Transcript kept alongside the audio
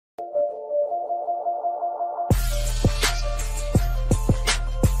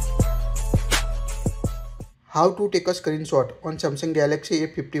How to take a screenshot on Samsung Galaxy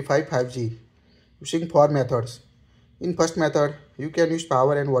A55 5G using 4 methods. In first method, you can use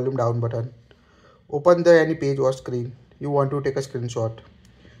power and volume down button. Open the any page or screen you want to take a screenshot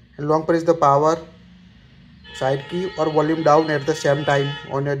and long press the power side key or volume down at the same time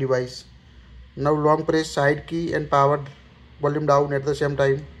on your device. Now long press side key and power volume down at the same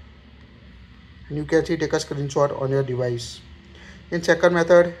time and you can see take a screenshot on your device. In second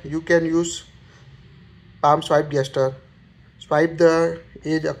method, you can use palm swipe gesture. Swipe the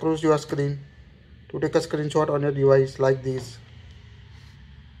edge across your screen to take a screenshot on your device like this.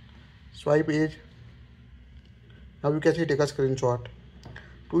 Swipe edge. Now you can see take a screenshot.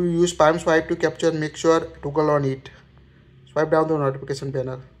 To use palm swipe to capture, make sure toggle on it. Swipe down the notification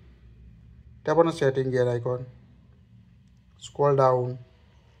panel. Tap on the setting gear icon. Scroll down.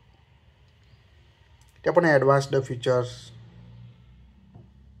 Tap on advanced features.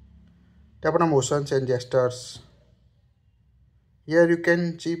 Tap on motions and gestures. Here you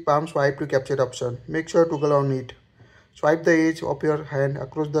can see palm swipe to capture option. Make sure toggle on it. Swipe the edge of your hand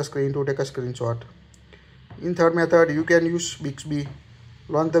across the screen to take a screenshot. In third method, you can use Bixby.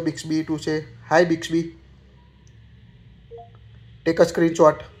 Launch the Bixby to say, "Hi Bixby. Take a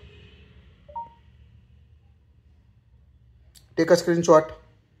screenshot." Take a screenshot.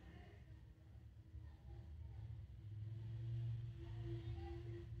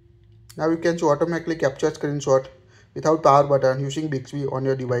 Now you can automatically capture screenshot without power button using Bixby on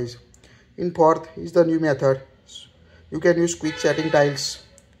your device. In fourth is the new method. You can use quick setting tiles.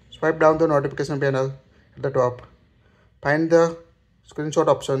 Swipe down the notification panel at the top. Find the screenshot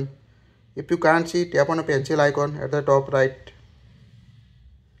option. If you can't see, tap on a pencil icon at the top right.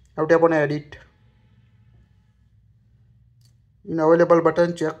 Now tap on edit. In available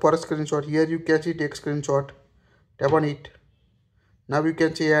button, check for a screenshot. Here you can see take screenshot. Tap on it. Now you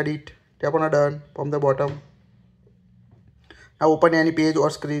can see edit. Tap on a done from the bottom. Now open any page or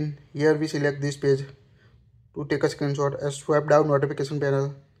screen. Here we select this page to take a screenshot. Swipe down notification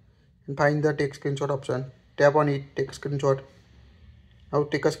panel and find the take screenshot option. Tap on it, take a screenshot. Now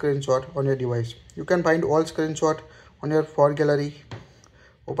take a screenshot on your device. You can find all screenshot on your phone gallery.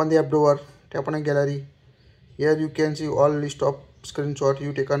 Open the app drawer, tap on a gallery. Here you can see all list of screenshot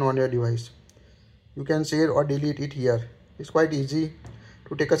you taken on your device. You can share or delete it here. It's quite easy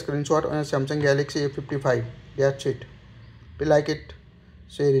to take a screenshot on a Samsung Galaxy A55. That's it. If you like it,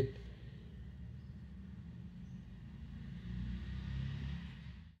 share it.